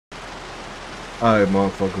Alright,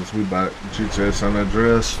 motherfuckers, we back. GTA San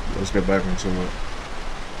Andreas. Let's get back into it.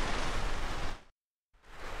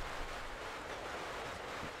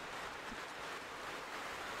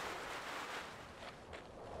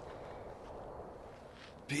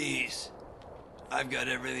 Peace. I've got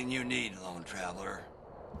everything you need, lone traveler.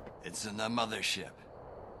 It's in the mothership.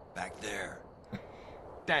 Back there.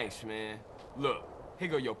 Thanks, man. Look, here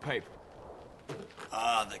go your paper.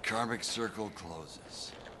 Ah, the karmic circle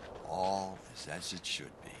closes. All is as it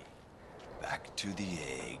should be. Back to the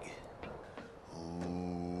egg.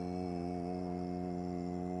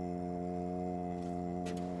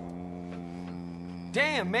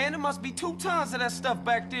 Damn, man, there must be 2 tons of that stuff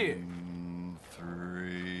back there.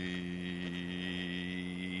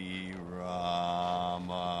 3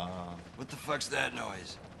 Rama. What the fuck's that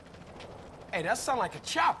noise? Hey, that sound like a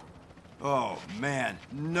chopper. Oh, man.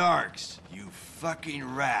 Narcs, you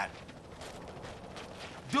fucking rat.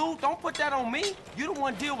 Dude, don't put that on me. You the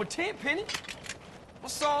one deal with Tenpenny.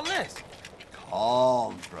 What's all this?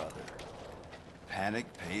 Calm, brother. Panic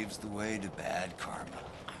paves the way to bad karma.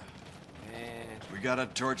 Man. We gotta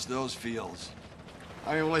torch those fields.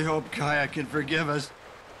 I only hope Kaya can forgive us.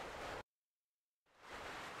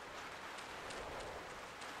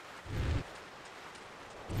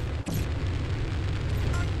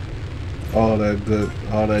 All that good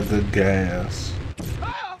gas.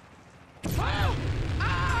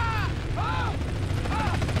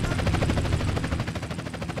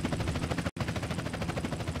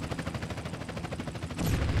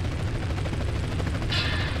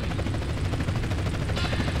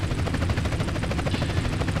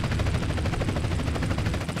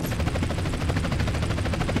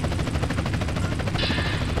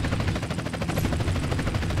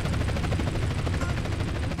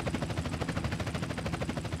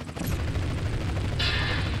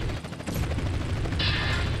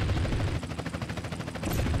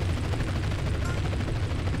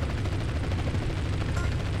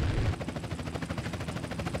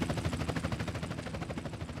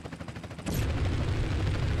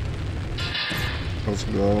 Let's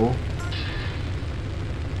go.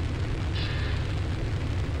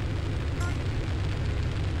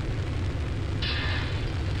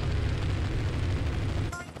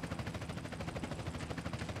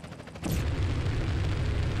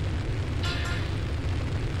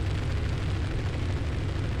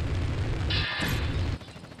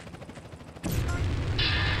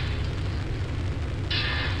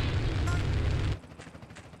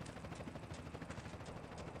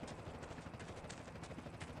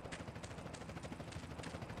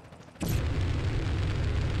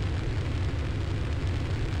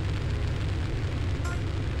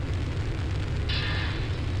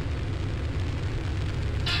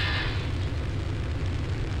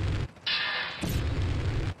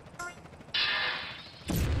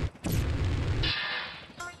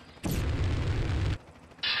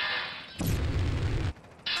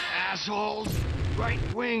 Assholes!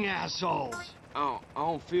 Right-wing assholes! I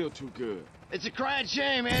don't feel too good. It's a crying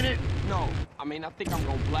shame, ain't it? No, I mean, I think I'm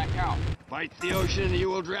gonna black out. Fight the ocean and you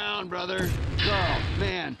will drown, brother. Carl,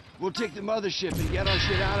 man, we'll take the mothership and get our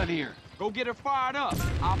shit out of here. Go get her fired up.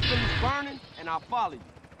 I'll finish burning, and I'll follow you.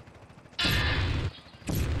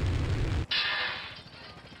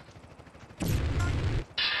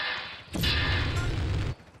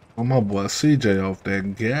 Oh, my boy CJ off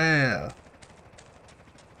that gas.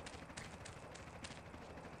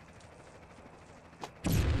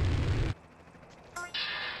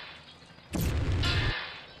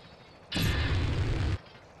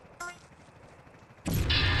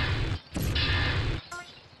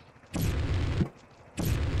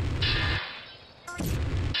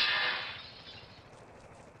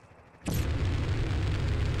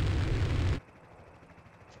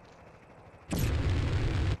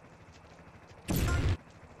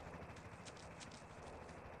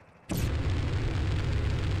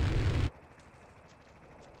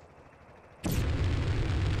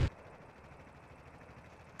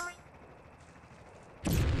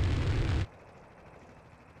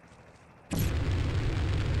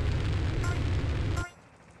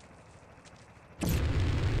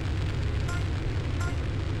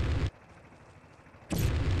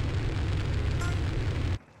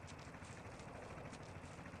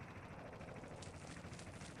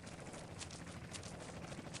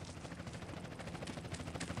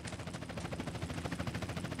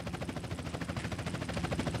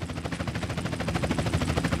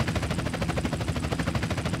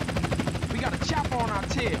 On our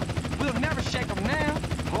tail. We'll never shake them now.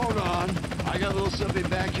 Hold on. I got a little something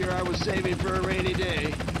back here I was saving for a rainy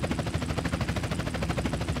day.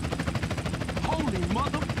 Holy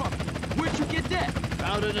motherfucker. Where'd you get that?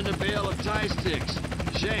 shrouded in a bale of tie sticks.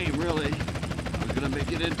 Shame, really. I was gonna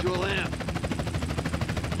make it into a lamp.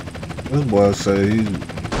 This boy said he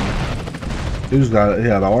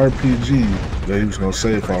had an RPG that he was gonna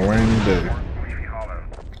save for a rainy day.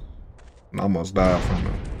 And I almost died from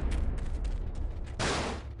it.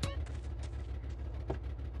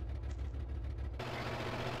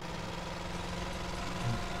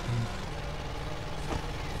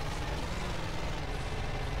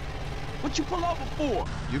 What you pull over for?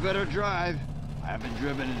 You better drive. I haven't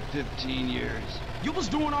driven in 15 years. You was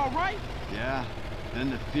doing all right? Yeah, then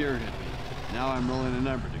the fear hit me. Now I'm rolling a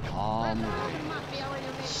number to calm the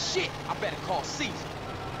waves. Shit, I better call Caesar.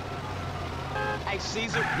 Hey,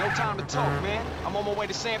 Caesar, no time to talk, man. I'm on my way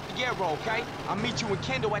to San Fierro, okay? I'll meet you and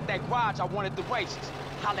Kendall at that garage I won at the races.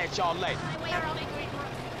 Holla at y'all later.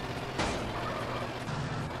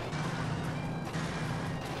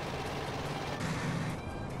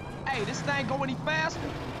 Hey, this thing go any faster?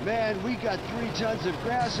 Man, we got 3 tons of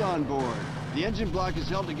grass on board. The engine block is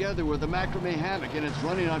held together with a macrame hammock, and it's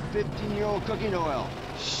running on 15-year-old cooking oil.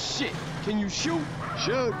 Shit, can you shoot?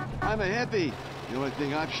 Shoot, I'm a hippie. The only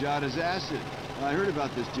thing I've shot is acid. I heard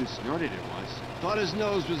about this dude snorting it once. Thought his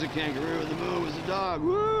nose was a kangaroo and the moon was a dog.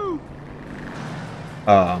 Woo!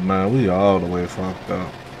 Ah, man, we all the way fucked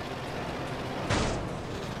up.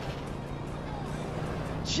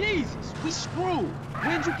 Jesus, we screwed.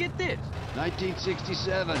 When'd you get this?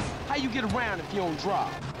 1967. How you get around if you don't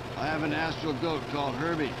drive? I have an astral goat called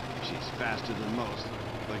Herbie. She's faster than most.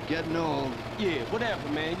 But getting old... Yeah, whatever,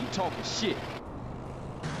 man. You talking shit.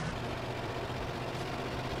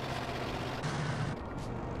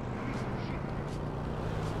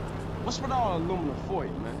 What's with all aluminum foil,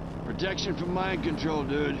 man? Protection from mind control,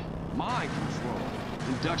 dude. Mind control?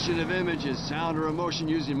 Induction of images, sound, or emotion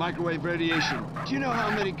using microwave radiation. Do you know how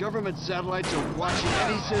many government satellites are watching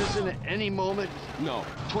any citizen at any moment? No.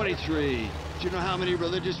 23. Do you know how many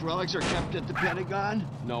religious relics are kept at the Pentagon?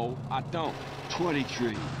 No, I don't. 23.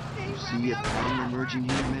 You see a pattern emerging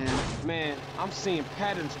here, man? Man, I'm seeing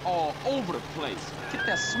patterns all over the place. Get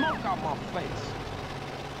that smoke out my face.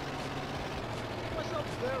 What's up,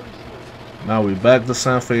 Barry? Now we back to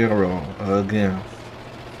San Fierro again.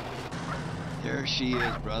 There she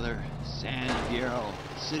is, brother. San Andreas,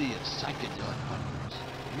 city of psychedelic wonders.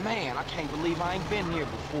 Man, I can't believe I ain't been here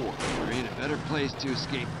before. There ain't a better place to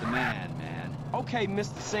escape the man. Okay,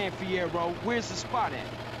 Mr. San Fierro, where's the spot at?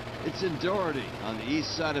 It's in Doherty, on the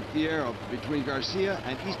east side of Fierro, between Garcia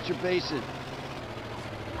and Easter Basin.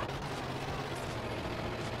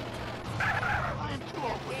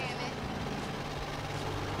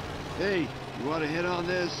 Hey, you want to hit on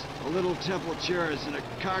this? A little temple chairs and a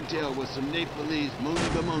cocktail with some Nepalese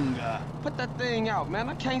munga munga. Put that thing out, man.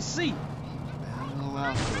 I can't see. Mellow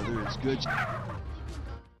out, brother. It's good.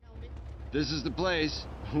 This is the place.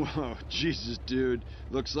 Whoa, Jesus, dude.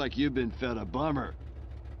 Looks like you've been fed a bummer.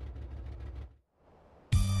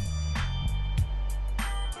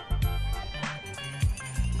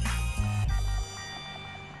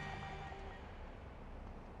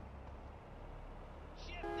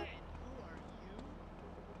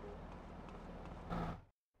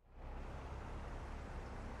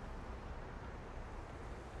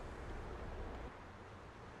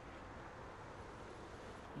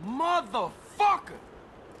 Motherfucker!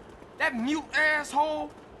 That mute asshole,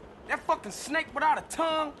 that fucking snake without a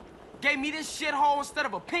tongue, gave me this shithole instead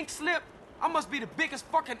of a pink slip. I must be the biggest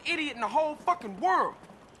fucking idiot in the whole fucking world.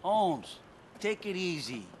 Holmes, take it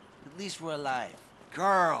easy. At least we're alive.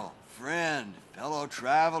 Carl, friend, fellow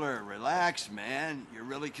traveler, relax, man. You're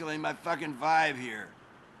really killing my fucking vibe here.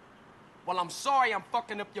 Well, I'm sorry I'm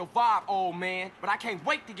fucking up your vibe, old man, but I can't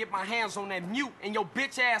wait to get my hands on that mute and your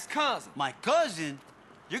bitch-ass cousin. My cousin?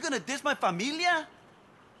 You're gonna diss my familia?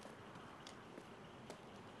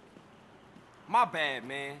 My bad,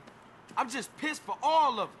 man. I'm just pissed for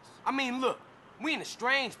all of us. I mean, look, we in a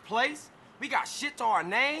strange place. We got shit to our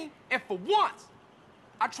name, and for once,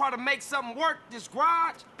 I try to make something work this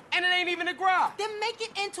garage, and it ain't even a garage. Then make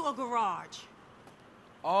it into a garage.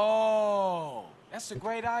 Oh, that's a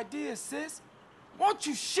great idea, sis. Won't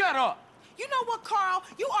you shut up? You know what, Carl?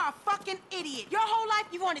 You are a fucking idiot. Your whole life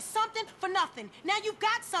you wanted something for nothing. Now you've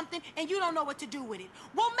got something and you don't know what to do with it.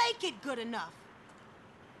 We'll make it good enough.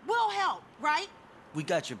 We'll help, right? We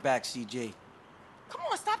got your back, CJ. Come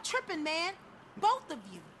on, stop tripping, man. Both of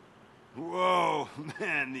you. Whoa,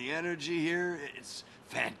 man, the energy here, it's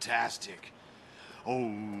fantastic. Oh.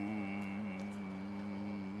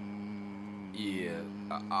 Yeah,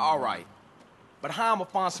 all right. But how I'ma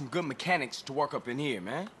find some good mechanics to work up in here,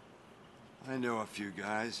 man? I know a few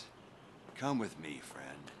guys. Come with me,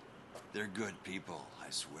 friend. They're good people, I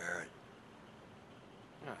swear it.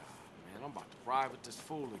 Man, I'm about to ride with this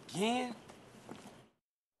fool again.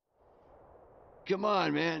 Come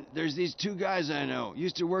on, man. There's these two guys I know.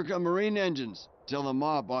 Used to work on marine engines. Till the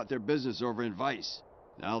mob bought their business over in Vice.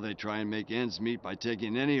 Now they try and make ends meet by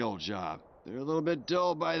taking any old job. They're a little bit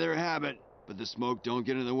dull by their habit, but the smoke don't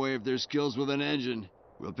get in the way of their skills with an engine.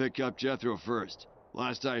 We'll pick up Jethro first.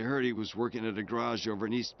 Last I heard, he was working at a garage over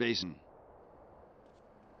in East Basin.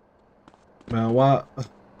 Man, why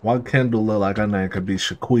Kendall look like her name could be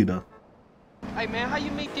Shaquita? Hey, man, how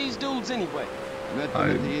you meet these dudes anyway? Met them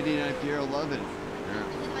at the 89th year of Lovin'.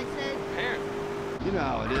 Apparently. You know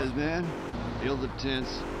how it is, man. Field of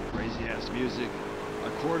tents, crazy-ass music, a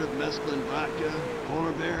quart of mescaline vodka,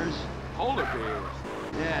 polar bears. Polar bears?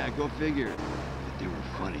 Yeah, go figure. But they were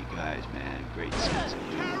funny guys, man. Great sense of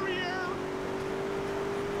humor.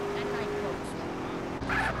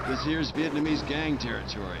 This here's Vietnamese gang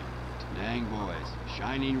territory. Dang boys,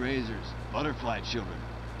 shining razors, butterfly children.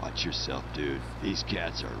 Watch yourself, dude. These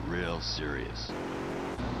cats are real serious.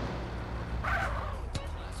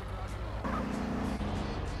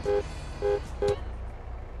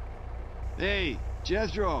 Hey,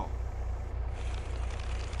 Jethro.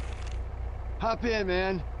 Hop in,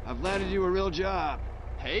 man. I've landed you a real job.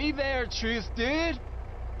 Hey there, Truth Dude.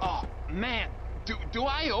 Oh, man. Do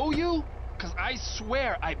I owe you? Cause I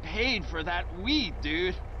swear I paid for that weed,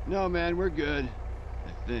 dude. No, man, we're good.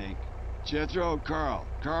 I think. Jethro, Carl.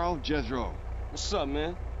 Carl, Jethro. What's up,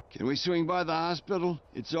 man? Can we swing by the hospital?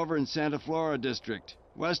 It's over in Santa Flora District,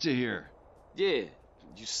 west of here. Yeah.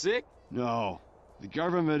 You sick? No. The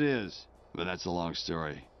government is. But that's a long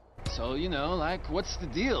story. So, you know, like, what's the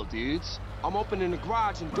deal, dudes? I'm opening the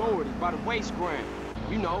garage in Doherty by the waste ground.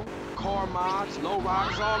 You know, car mods, low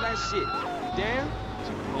riders, all that shit. You down?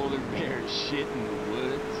 Two polar bears shit in the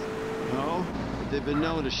woods? No, but they've been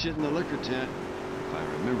known to shit in the liquor tent, if I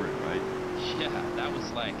remember it right. Yeah, that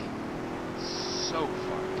was like so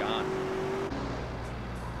far gone.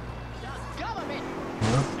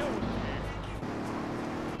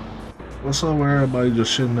 What's up with everybody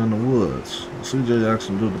just shitting in the woods? CJ asked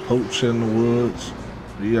him to do the Pope shit in the woods.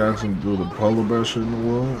 He asked him to do the polar bear shit in the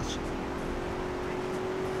woods.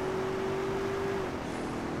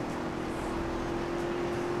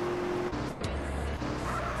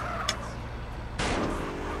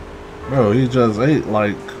 Bro, he just ate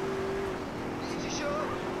like...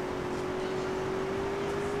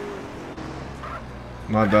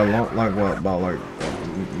 not that long, like what, about like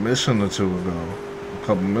a mission or two ago. A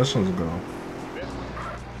couple missions ago.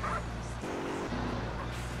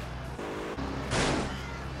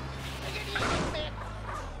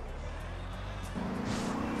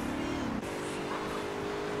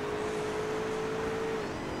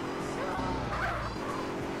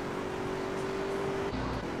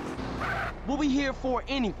 What we here for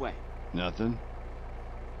anyway? Nothing?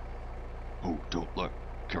 Oh, don't look.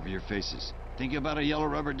 Cover your faces. Think about a yellow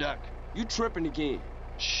rubber duck. You tripping again.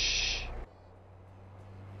 Shh.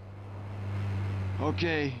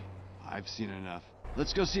 Okay, I've seen enough.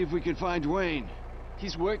 Let's go see if we can find Dwayne.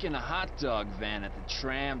 He's working a hot dog van at the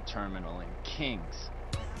tram terminal in Kings.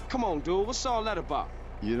 Come on, dude. What's all that about?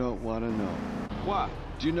 You don't want to know. Why?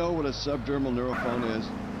 Do you know what a subdermal neurophone is?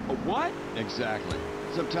 A what? Exactly.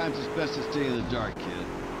 Sometimes it's best to stay in the dark, kid.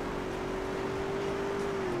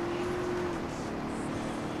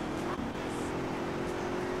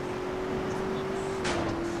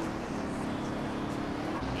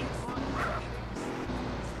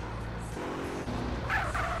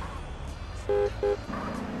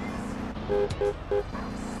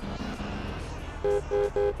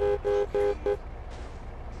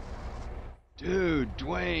 Dude,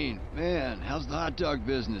 Dwayne, man, how's the hot dog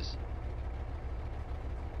business?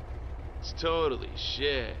 It's totally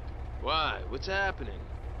shit. Why? What's happening?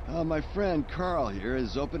 My friend Carl here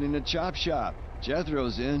is opening a chop shop.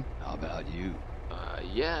 Jethro's in. How about you?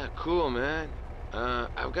 Yeah, cool, man.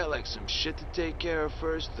 I've got like some shit to take care of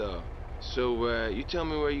first, though. So, you tell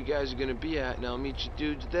me where you guys are gonna be at, and I'll meet you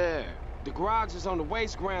dudes there. The garage is on the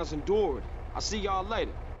waste grounds in Doherty. I'll see y'all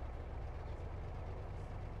later.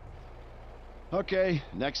 Okay,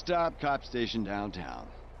 next stop, cop station downtown.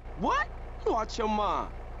 What? You out your mind.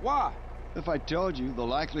 Why? If I told you, the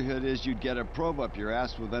likelihood is you'd get a probe up your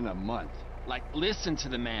ass within a month. Like, listen to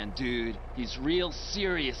the man, dude. He's real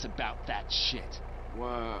serious about that shit.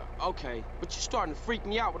 Well, okay, but you're starting to freak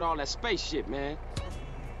me out with all that space shit, man.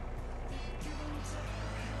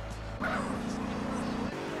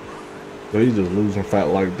 So he's just losing fat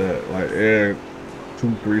like that. Like every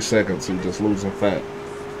 2-3 seconds, he's just losing fat.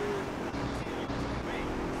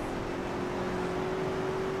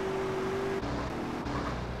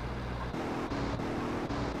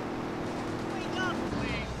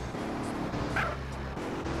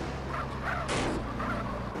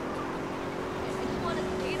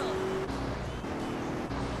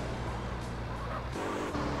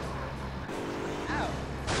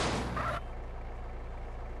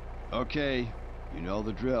 Okay, you know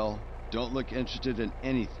the drill. Don't look interested in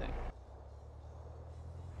anything.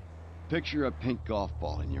 Picture a pink golf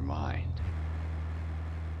ball in your mind.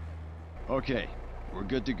 Okay, we're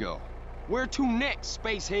good to go. Where to next,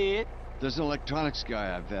 spacehead? There's an electronics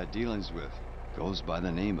guy I've had dealings with. Goes by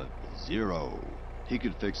the name of Zero. He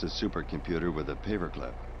could fix a supercomputer with a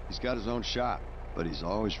paperclip. He's got his own shop, but he's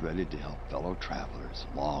always ready to help fellow travelers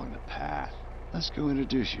along the path. Let's go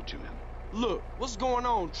introduce you to him. Look, what's going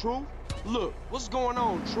on, True? Look, what's going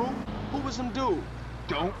on, True? Who was them dude?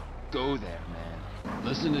 Don't go there, man.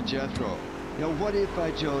 Listen to Jethro. Now, what if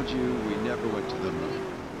I told you we never went to the moon?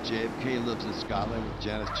 JFK lives in Scotland with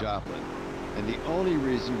Janis Joplin. And the only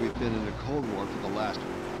reason we've been in a Cold War for the last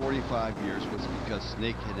 45 years was because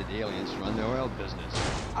snake-headed aliens run the oil business.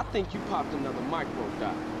 I think you popped another micro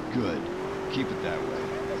dot. Good. Keep it that way.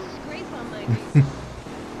 This is great on my face.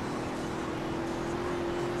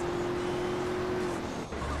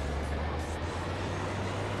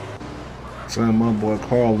 Saying my boy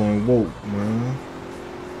Carl ain't woke, man.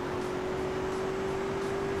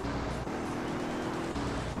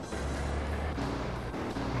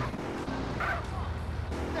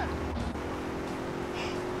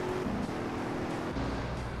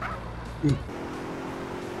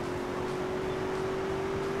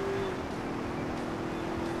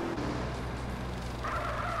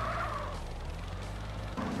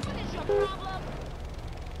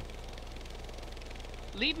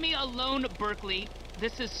 Leave me alone, Berkeley.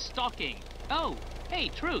 This is stalking. Oh, hey,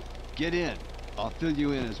 Truth. Get in. I'll fill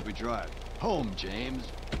you in as we drive. Home, James.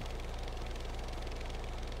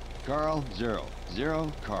 Carl, Zero.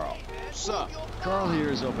 Zero, Carl. What's up? Carl here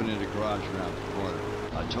is opening a garage around the corner.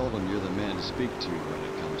 I told him you're the man to speak to when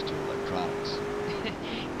it comes to electronics.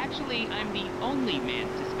 Actually, I'm the only man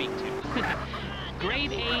to speak to.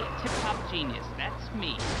 Grade A tip-top genius. That's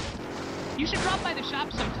me. You should drop by the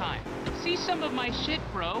shop sometime. See some of my shit,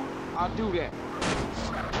 bro. I'll do that.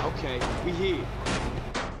 Okay, we here.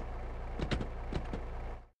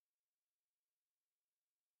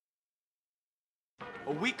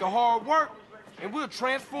 A week of hard work, and we'll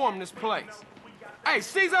transform this place. Hey,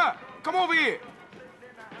 Caesar, come over here.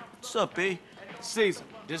 What's up, B? Caesar,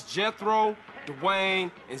 this Jethro, Dwayne,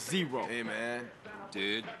 and Zero. Hey, man.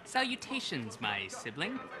 Dude. Salutations, my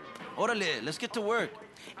sibling. Orale, let's get to work.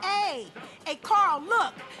 Hey, Carl,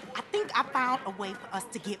 look. I think I found a way for us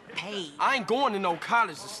to get paid. I ain't going to no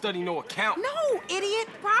college to study no accounting. No, idiot,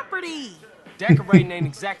 property. Decorating ain't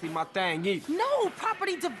exactly my thing either. No,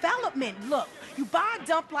 property development. Look, you buy a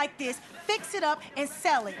dump like this, fix it up, and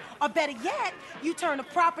sell it. Or better yet, you turn the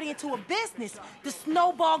property into a business. The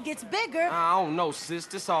snowball gets bigger. I don't know, sis.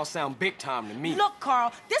 This all sound big time to me. Look,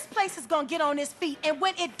 Carl, this place is gonna get on its feet, and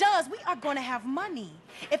when it does, we are gonna have money.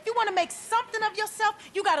 If you wanna make something of yourself,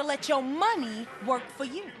 you gotta let your money work for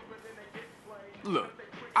you. Look,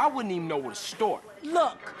 I wouldn't even know where to start.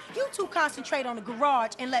 Look, you two concentrate on the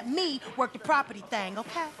garage and let me work the property thing,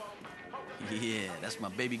 okay? Yeah, that's my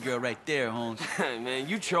baby girl right there, Holmes. Man,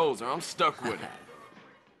 you chose her. I'm stuck with her.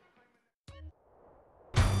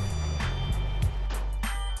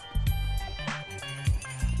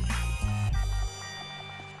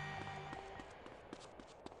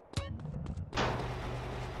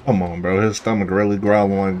 Come on, bro. His stomach really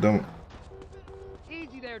growling like don't.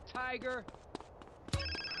 Easy there, Tiger.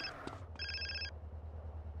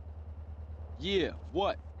 Yeah,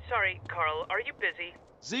 what? Sorry, Carl, are you busy?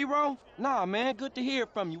 Zero? Nah, man, good to hear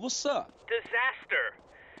from you. What's up? Disaster.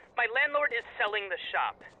 My landlord is selling the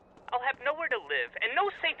shop. I'll have nowhere to live and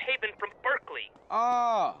no safe haven from Berkeley.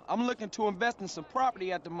 Ah, I'm looking to invest in some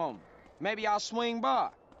property at the moment. Maybe I'll swing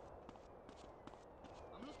by.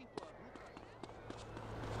 I'm looking for a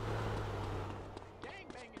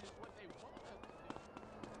gangbanging is what they want us to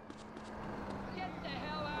do. Get the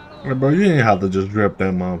hell out of Hey, bro, you ain't have to just drip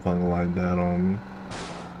that motherfucker like that on me.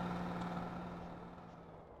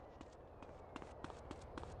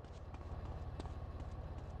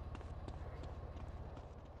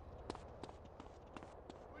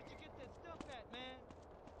 Where'd you get that stuff at, man?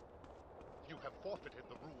 You have forfeited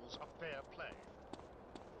the rules of fair play.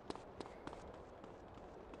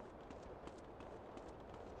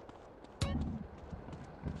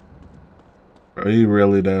 Are you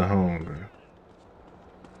really that hungry?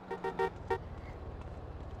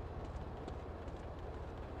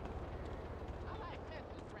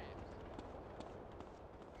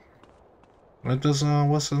 Like this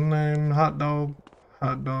what's his name? Hot dog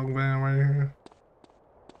van right here.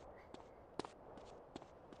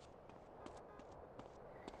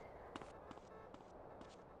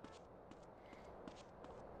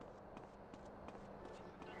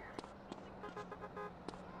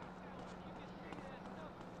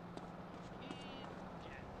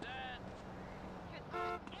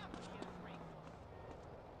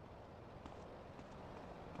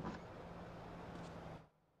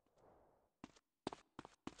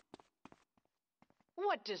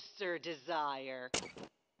 What does Sir desire?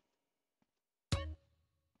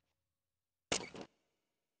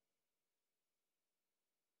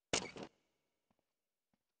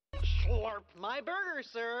 Slurp my burger,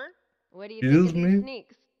 sir. What do you Excuse think of these me?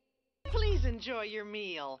 sneaks? Please enjoy your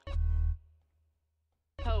meal.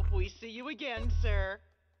 Hope we see you again, sir.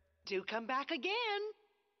 Do come back again.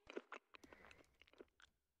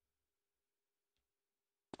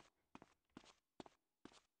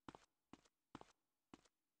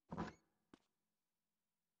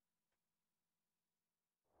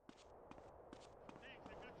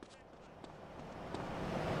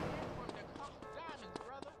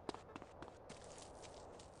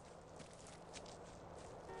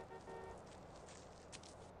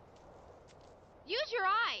 Use your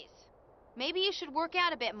eyes. Maybe you should work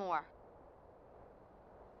out a bit more.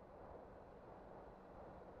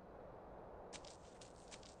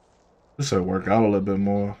 This should work out a little bit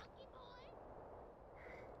more.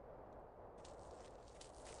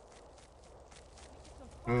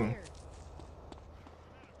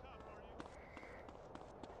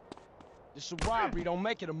 It's a robbery, don't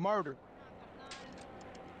make it a murder.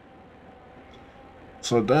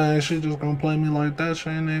 So dang, she just gonna play me like that? She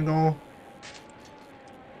ain't even gonna.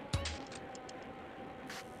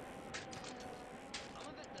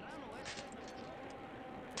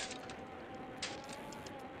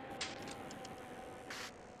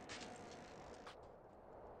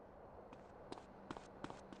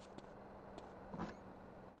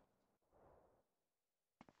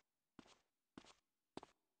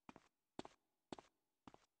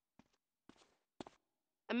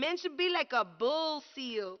 A man should be like a bull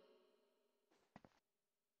seal.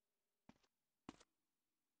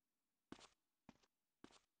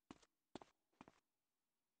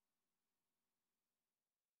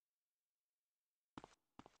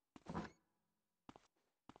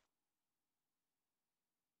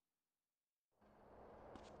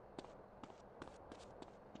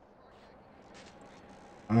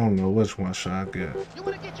 I don't know which one should I get. You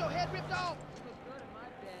wanna get your head ripped off?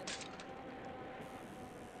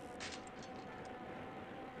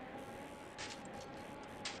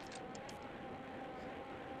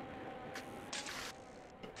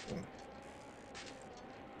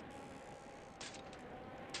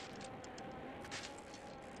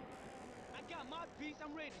 I got my piece,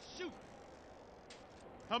 I'm ready to shoot.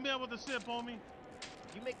 Help me out with the sip, homie.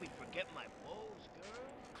 You make me forget my woes, girl.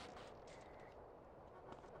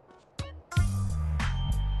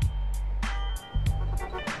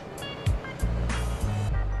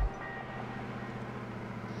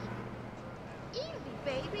 Easy,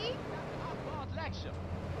 baby. Lecture.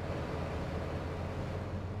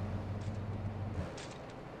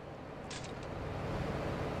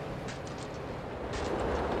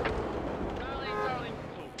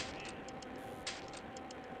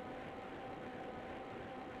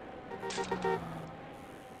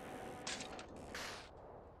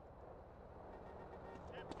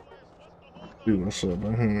 See what's up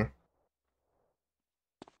in here.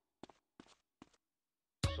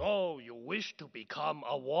 So, you wish to become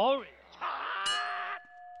a warrior?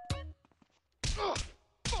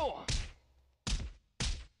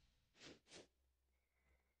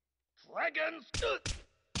 Dragons!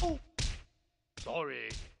 Sorry.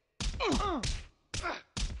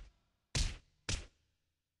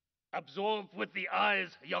 Absorb with the eyes,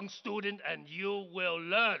 young student, and you will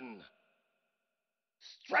learn.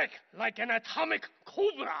 Strike like an atomic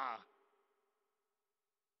cobra!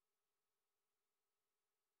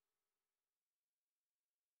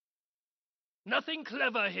 Nothing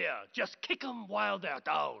clever here, just kick 'em while they're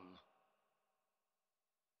down.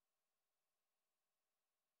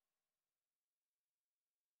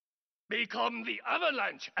 Become the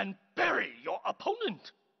avalanche and bury your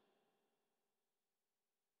opponent.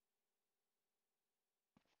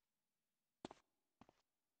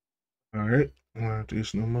 Alright,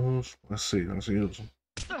 these new moves. Let's see, let's use them.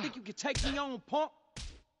 You think you can take me on, punk?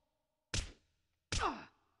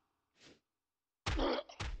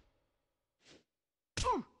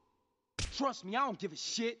 Trust me, I don't give a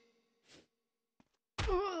shit.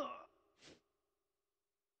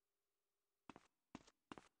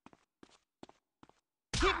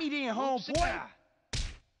 Hit me then, homeboy.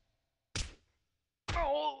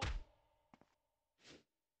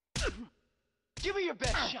 Give me your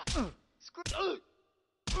best shot.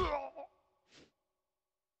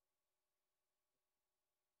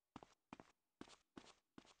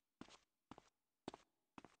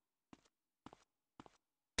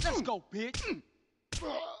 Let's go, bitch.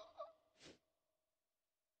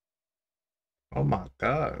 Oh my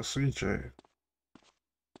God, CJ.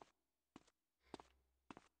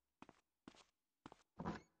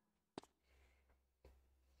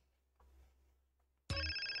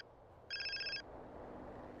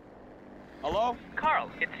 Hello? Carl,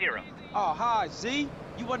 it's Zero. Oh, hi, Z.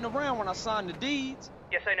 You wasn't around when I signed the deeds.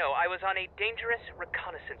 Yes, I know. I was on a dangerous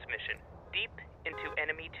reconnaissance mission, deep into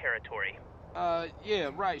enemy territory.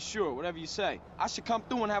 Yeah, right, sure, whatever you say. I should come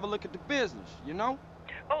through and have a look at the business, you know?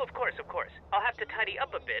 Oh, of course, of course. I'll have to tidy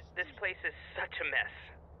up a bit. This place is such a mess.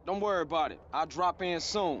 Don't worry about it. I'll drop in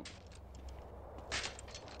soon.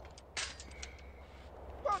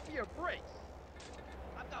 Pump your brakes.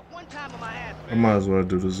 I've got one time on my ass, I might as well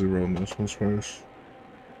do the zero missiles first.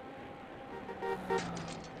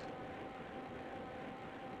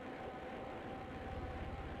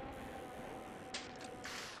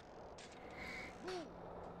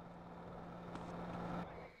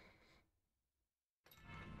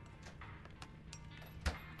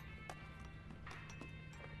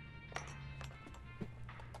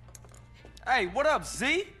 Hey, what up,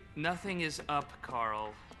 Z? Nothing is up,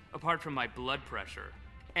 Carl, apart from my blood pressure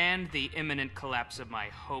and the imminent collapse of my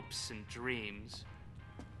hopes and dreams.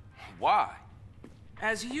 Why?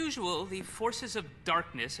 As usual, the forces of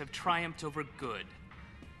darkness have triumphed over good.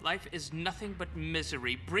 Life is nothing but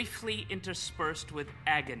misery, briefly interspersed with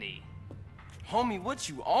agony. Homie, what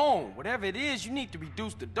you on? Whatever it is, you need to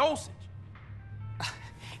reduce the dosage.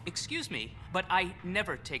 Excuse me, but I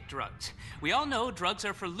never take drugs. We all know drugs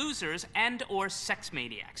are for losers and/or sex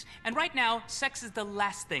maniacs. And right now, sex is the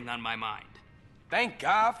last thing on my mind. Thank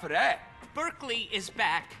God for that. Berkeley is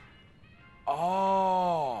back.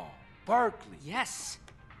 Oh, Berkeley. Yes.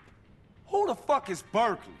 Who the fuck is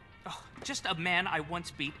Berkeley? Oh, just a man I once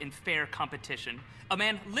beat in fair competition. A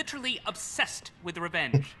man literally obsessed with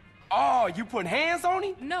revenge. Oh, you putting hands on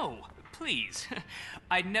him? No, please.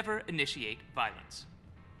 I never initiate violence.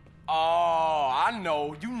 Oh, I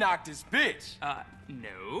know. You knocked this bitch.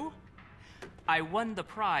 No. I won the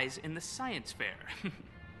prize in the science fair.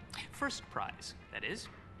 First prize, that is.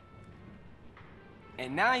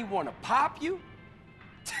 And now you want to pop you?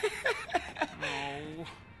 No.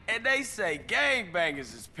 And they say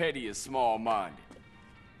gangbangers is petty and small-minded.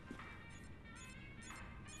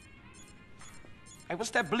 Hey,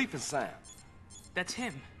 what's that bleeping sound? That's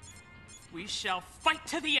him. We shall fight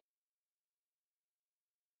to the end.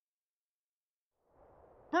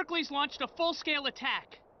 Berkeley's launched a full-scale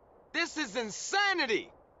attack. This is insanity!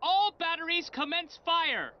 All batteries commence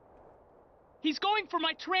fire. He's going for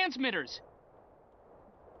my transmitters.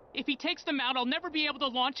 If he takes them out, I'll never be able to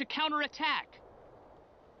launch a counterattack.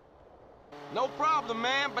 No problem,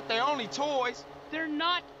 man, but they're only toys. They're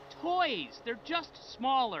not toys. They're just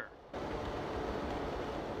smaller.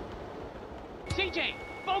 CJ,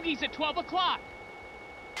 bogey's at 12 o'clock.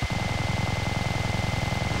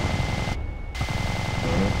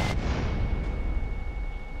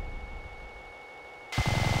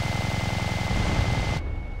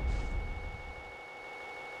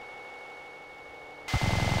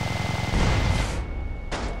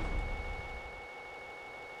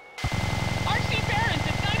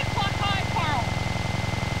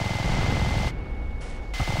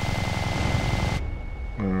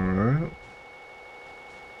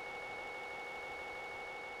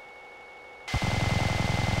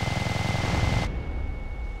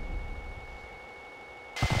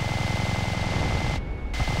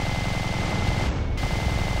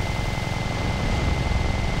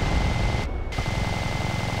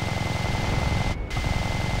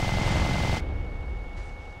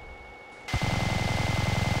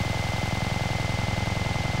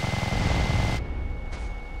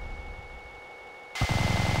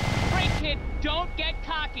 Don't get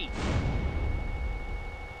cocky.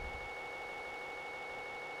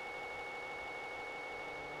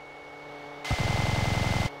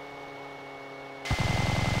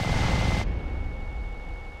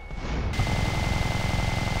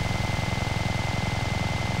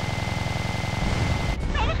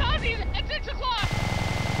 Kamikazes at 6 o'clock.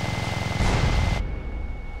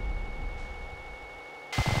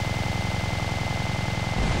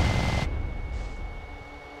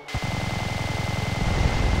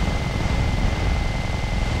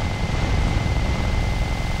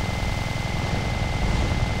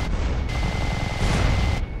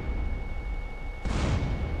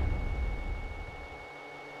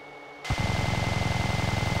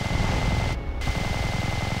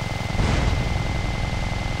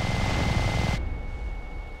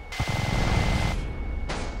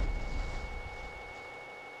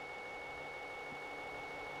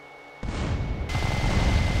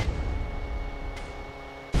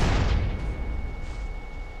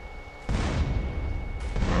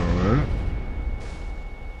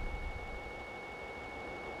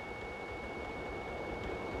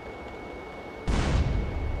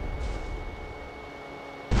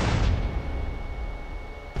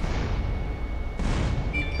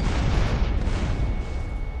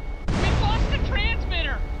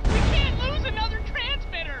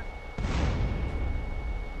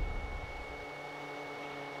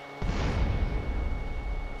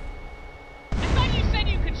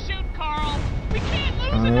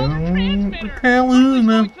 Can't lose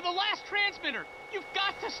now. For the last transmitter. You've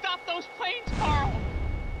got to stop those planes, Carl.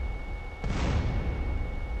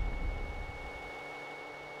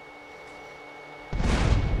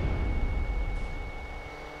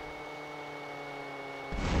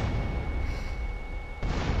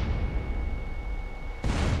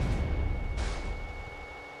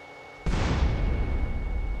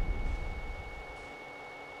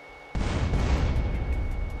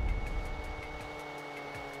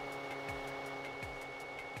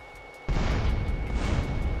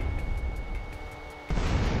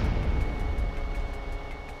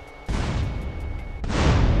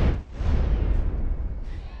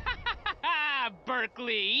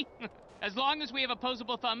 Berkeley. As long as we have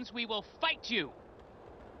opposable thumbs, we will fight you.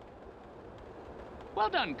 Well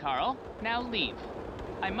done, Carl. Now leave.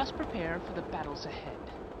 I must prepare for the battles ahead.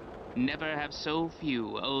 Never have so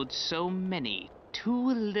few owed so many.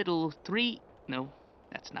 Too little, three... No,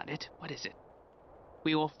 that's not it. What is it?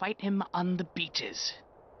 We will fight him on the beaches.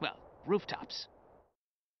 Well, rooftops.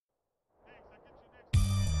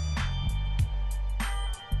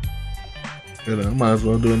 Yeah, I might as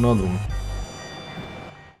well do another one.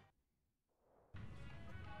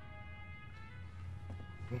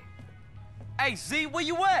 Hey, Z, where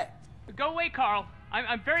you at? Go away, Carl.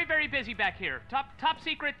 I'm very, very busy back here. Top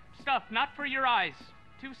secret stuff, not for your eyes.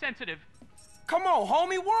 Too sensitive. Come on,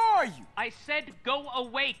 homie, where are you? I said go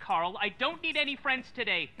away, Carl. I don't need any friends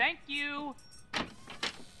today. Thank you.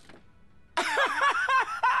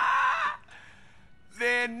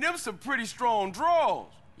 Then them some pretty strong draws.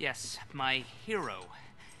 Yes, my hero.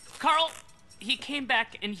 Carl, he came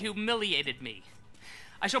back and humiliated me.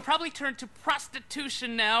 I shall probably turn to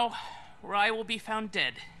prostitution now, where I will be found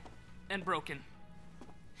dead and broken.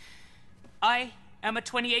 I am a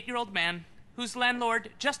 28-year-old man whose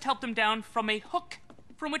landlord just helped him down from a hook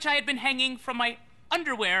from which I had been hanging from my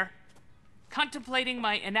underwear, contemplating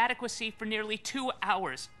my inadequacy for nearly 2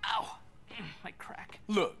 hours. Ow, my crack.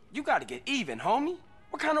 Look, you gotta get even, homie.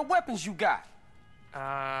 What kind of weapons you got?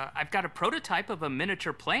 I've got a prototype of a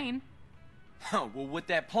miniature plane. Well, with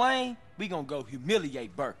that plane, we gonna go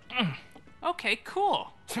humiliate Burke. Okay,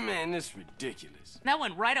 cool. Man, this is ridiculous. That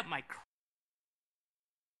went right up my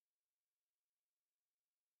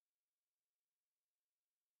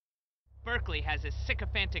Berkeley has his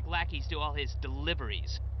sycophantic lackeys do all his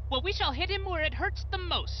deliveries. Well, we shall hit him where it hurts the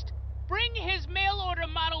most. Bring his mail order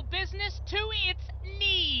model business to its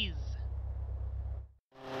knees.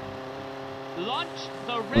 Launch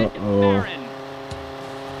the Red Baron.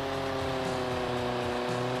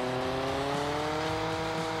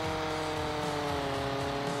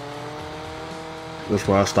 That's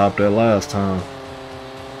where I stopped at last time.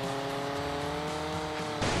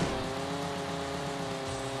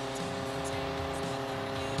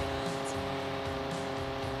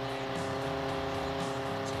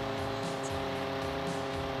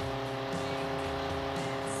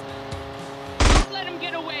 Don't let him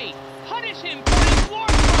get away. Punish him for his war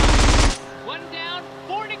crime. 1 down,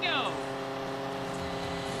 4 to go.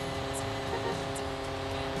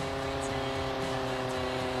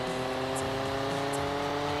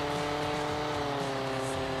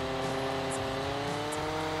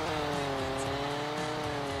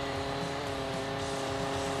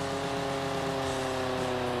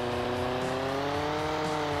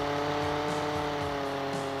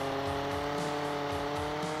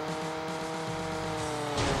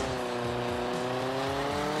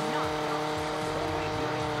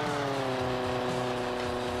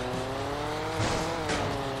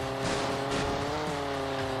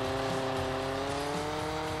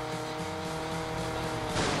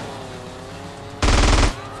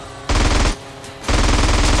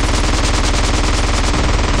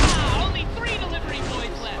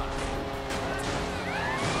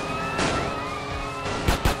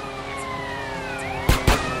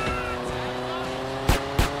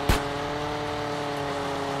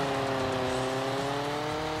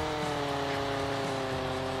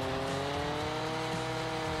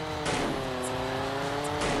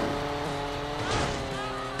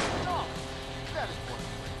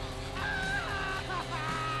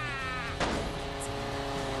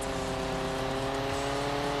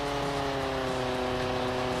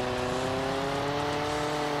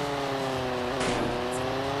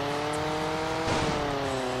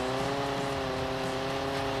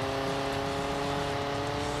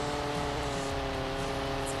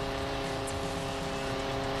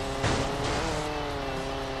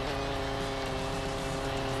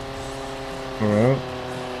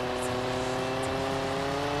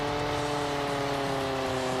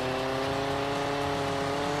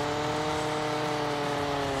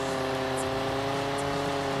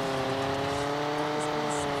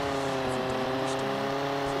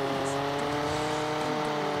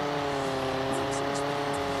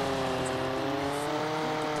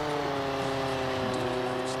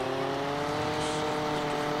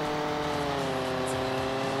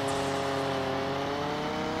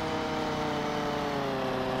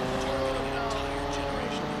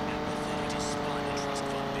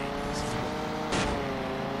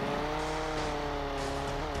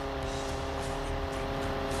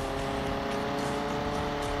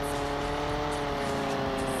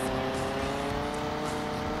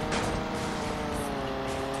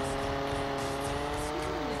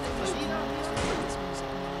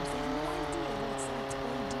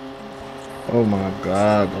 Oh my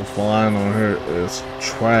god, the flying on here is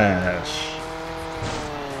trash.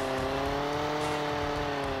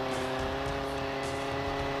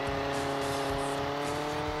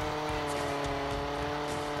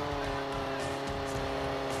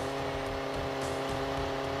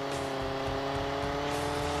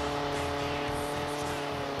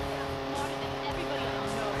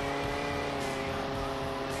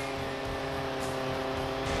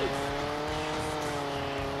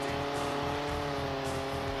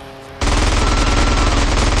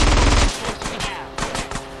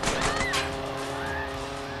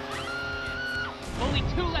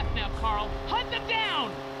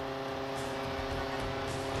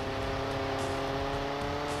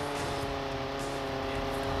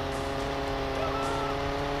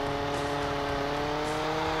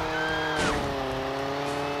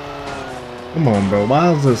 Come on, bro.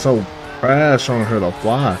 Why is it so trash on her to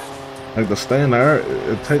fly? Like, to stay in the air,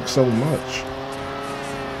 it takes so much.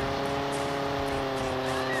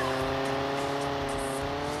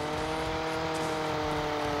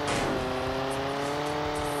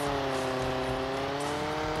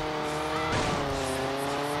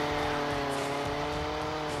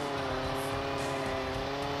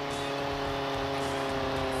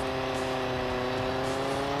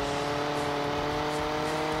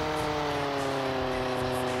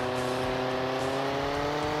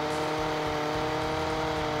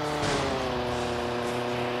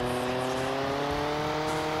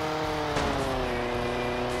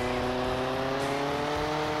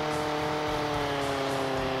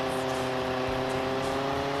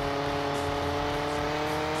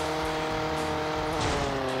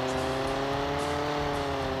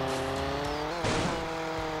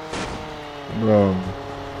 Bro.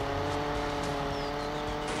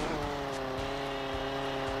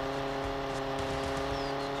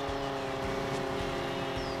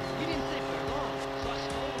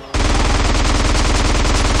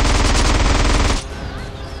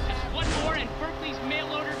 One more and Berkeley's mail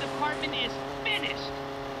order department is finished.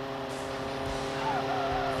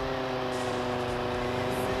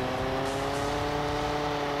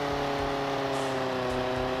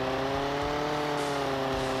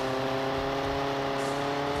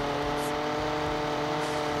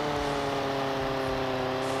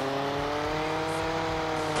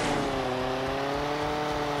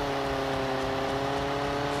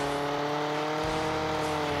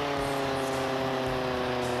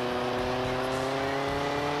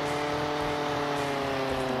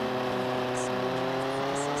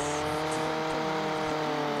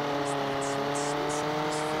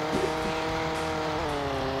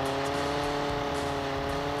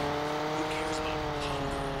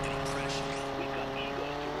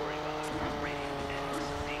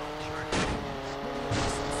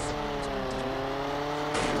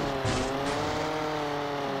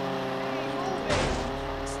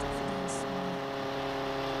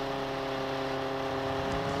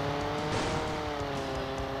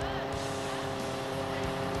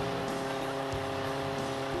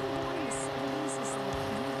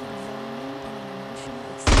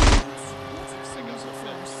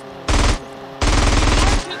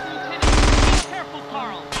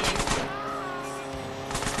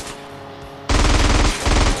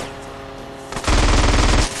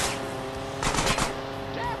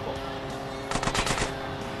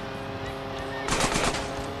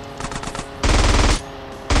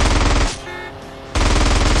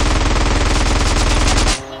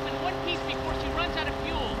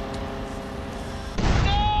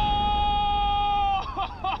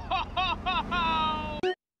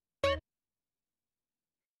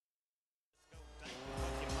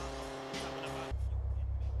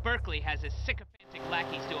 Berkeley has his sycophantic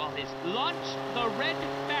lackeys do all his launch the Red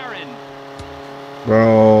Baron.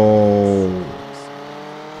 Bro.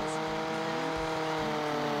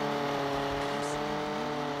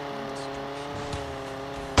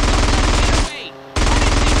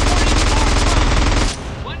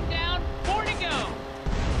 One down, 4 to go.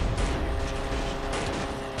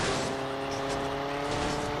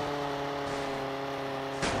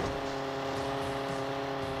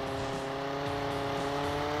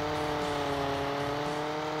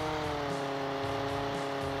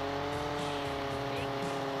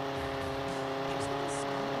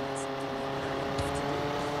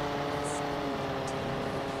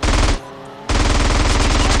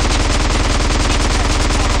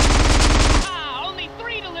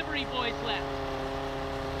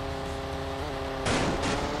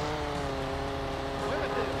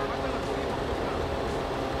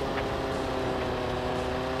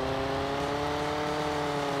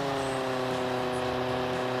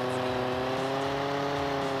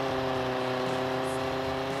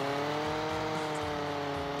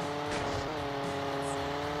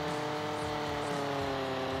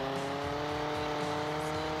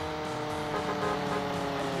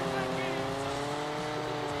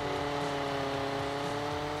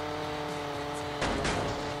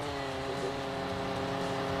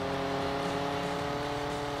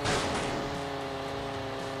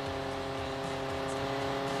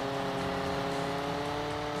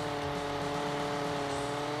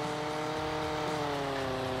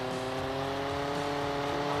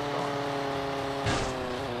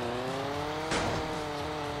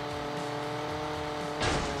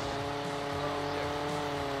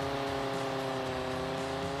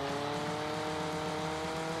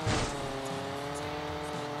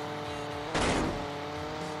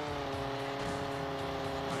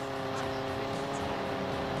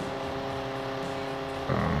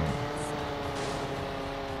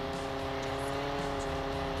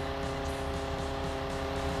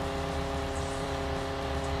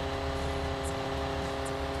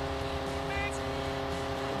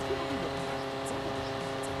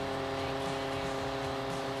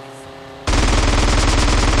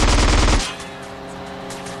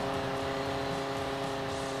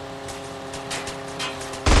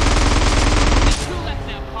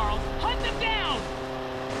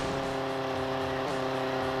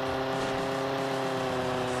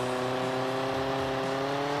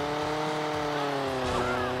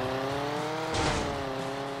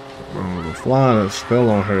 fly that's still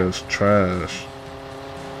on her is trash.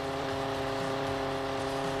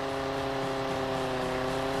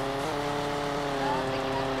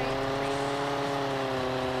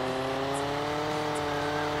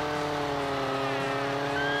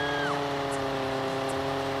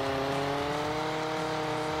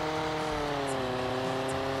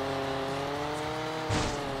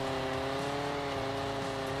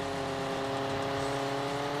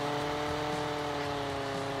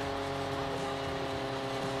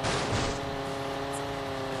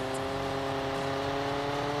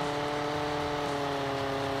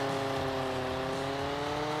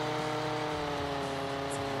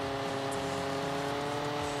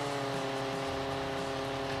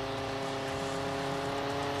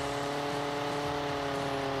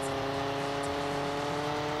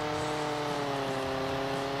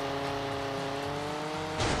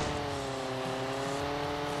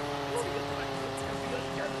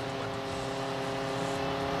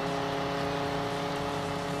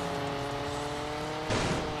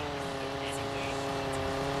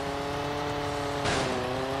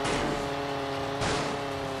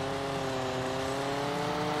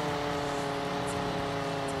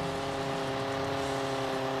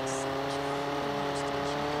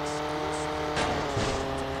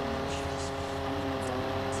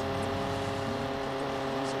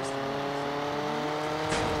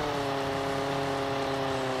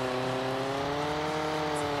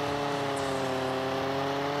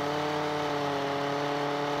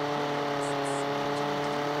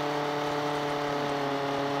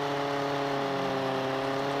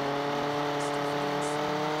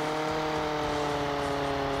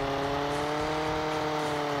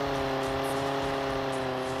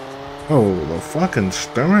 Oh, the fucking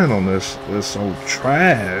steering on this is so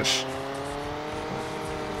trash.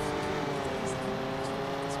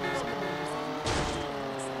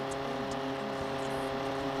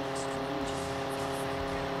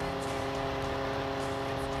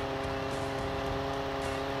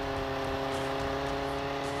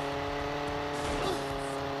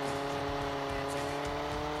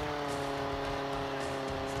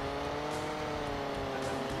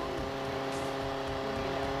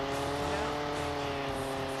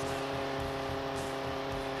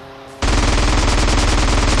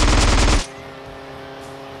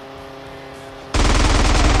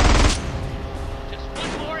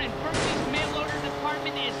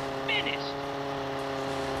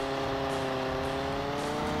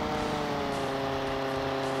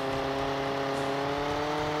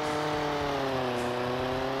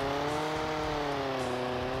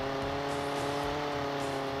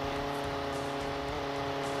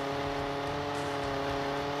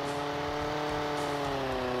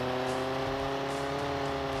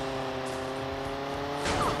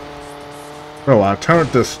 Bro, I turned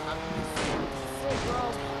this.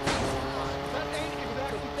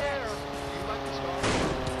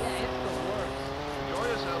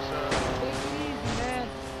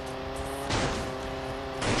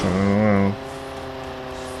 Turn around.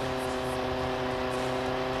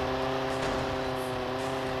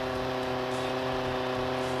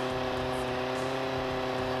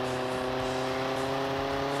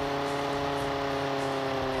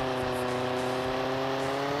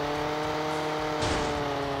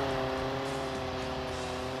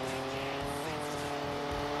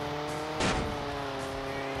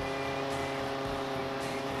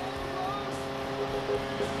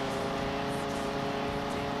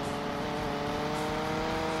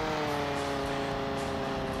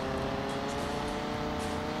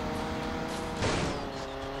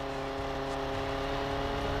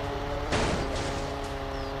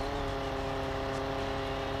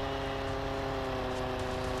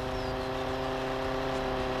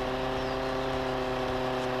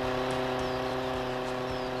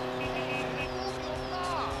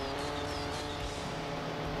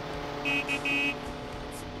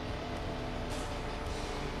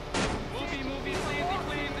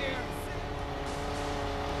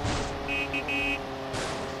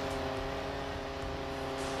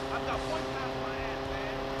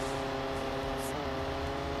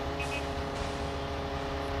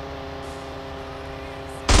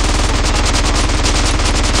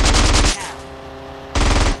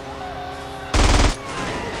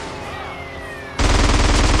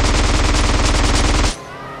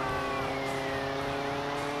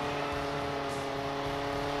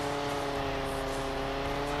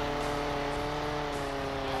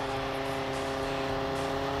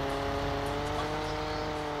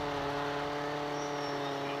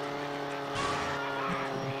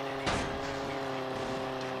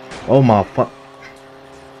 Oh my fuck.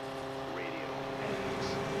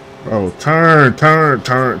 Bro, Bro, turn.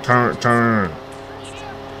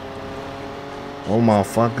 Oh my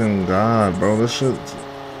fucking god, bro. This shit.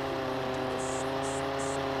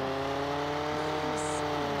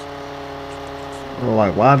 Bro,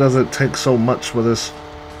 like, why does it take so much for this?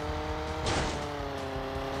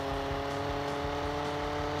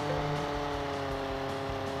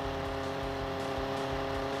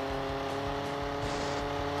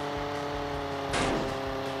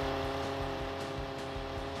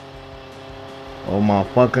 Oh my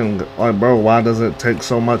fucking, like, bro, why does it take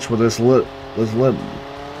so much for this lip? This lip.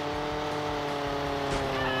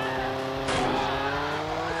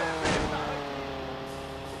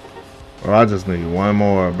 Bro, I just need one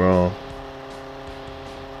more, bro.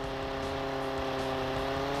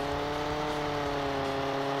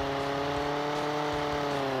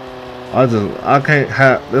 I can't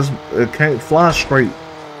have this, it can't fly straight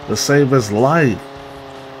to save his life.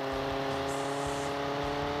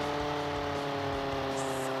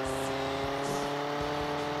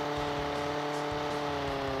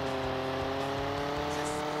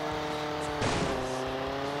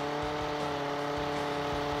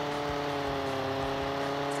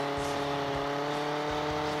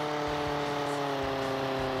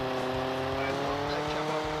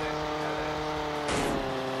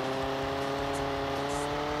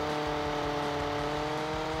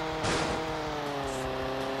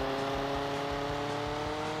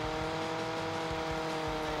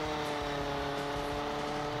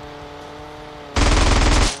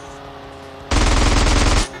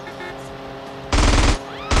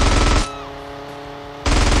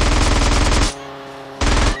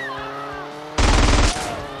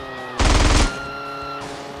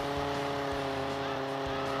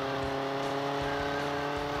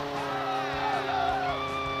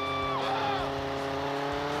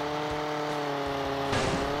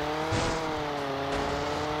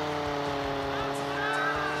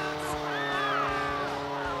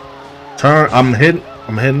 Turn, I'm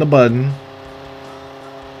hitting the button.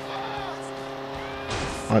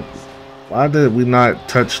 Like, why did we not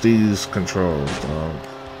touch these controls, dog?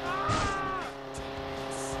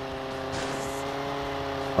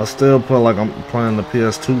 I still feel like I'm playing the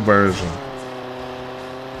PS2 version.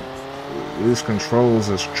 These controls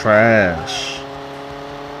is trash.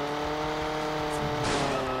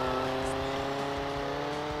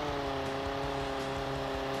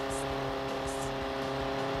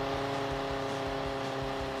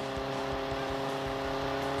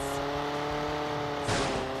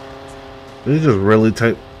 Did he just really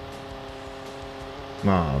take...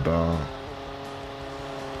 Nah, dog.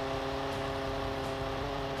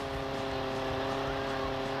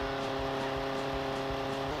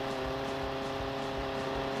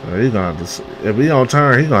 Yeah, he gonna have to see, if he don't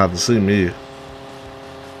turn, he gonna have to see me.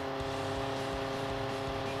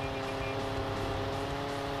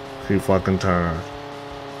 He fucking turned.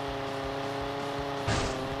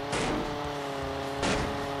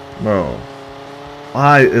 Bro.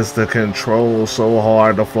 Why is the control so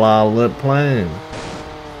hard to fly a lit plane?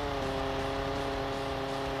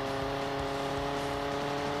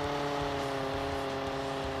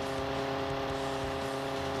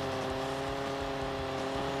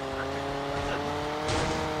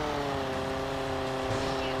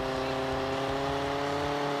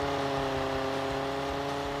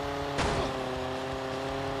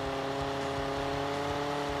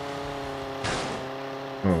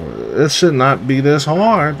 It should not be this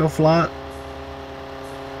hard to fly.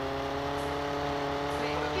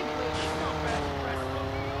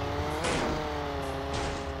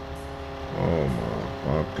 Oh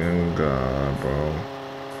my fucking god, bro.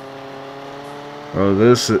 Bro,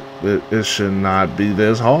 it should not be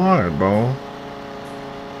this hard, bro.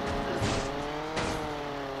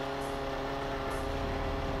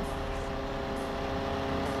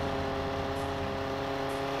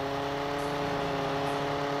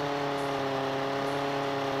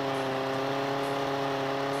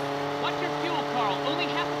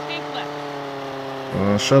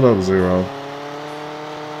 Shut up, Zero.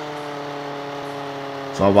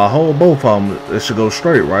 So if I hold both of them, it should go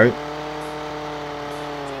straight, right?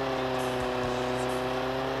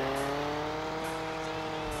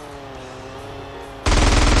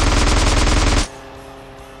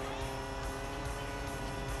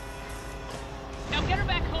 Now get her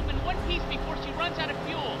back home in one piece before she runs out of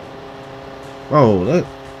fuel. Bro, that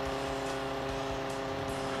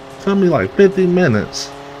took me like 50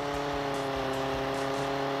 minutes.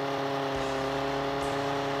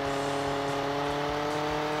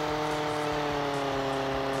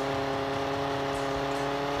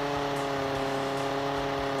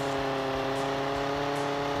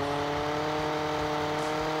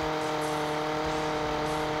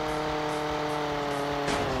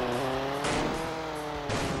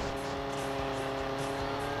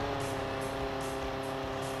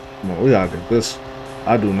 Come on, we gotta get this.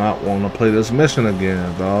 I do not want to play this mission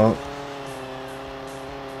again, dog.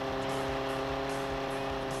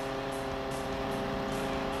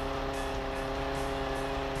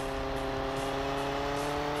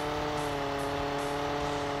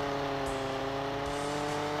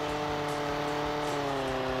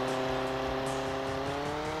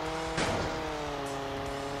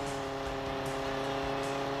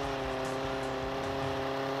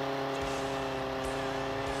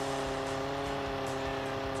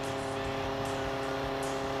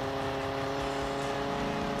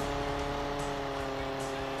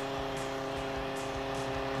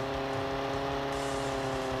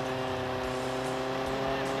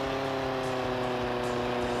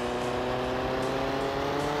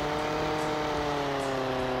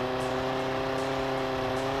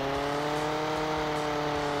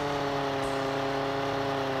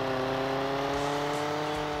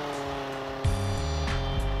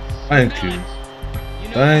 Thank you.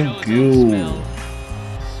 Thank you.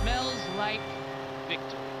 Smells like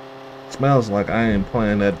victory. Smells like I ain't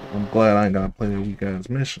playing that. I'm glad I ain't gotta play the weak ass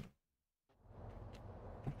mission.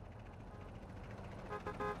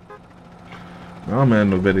 I'm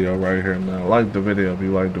ending the video right here, man. Like the video if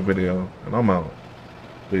you like the video, and I'm out.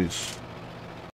 Peace.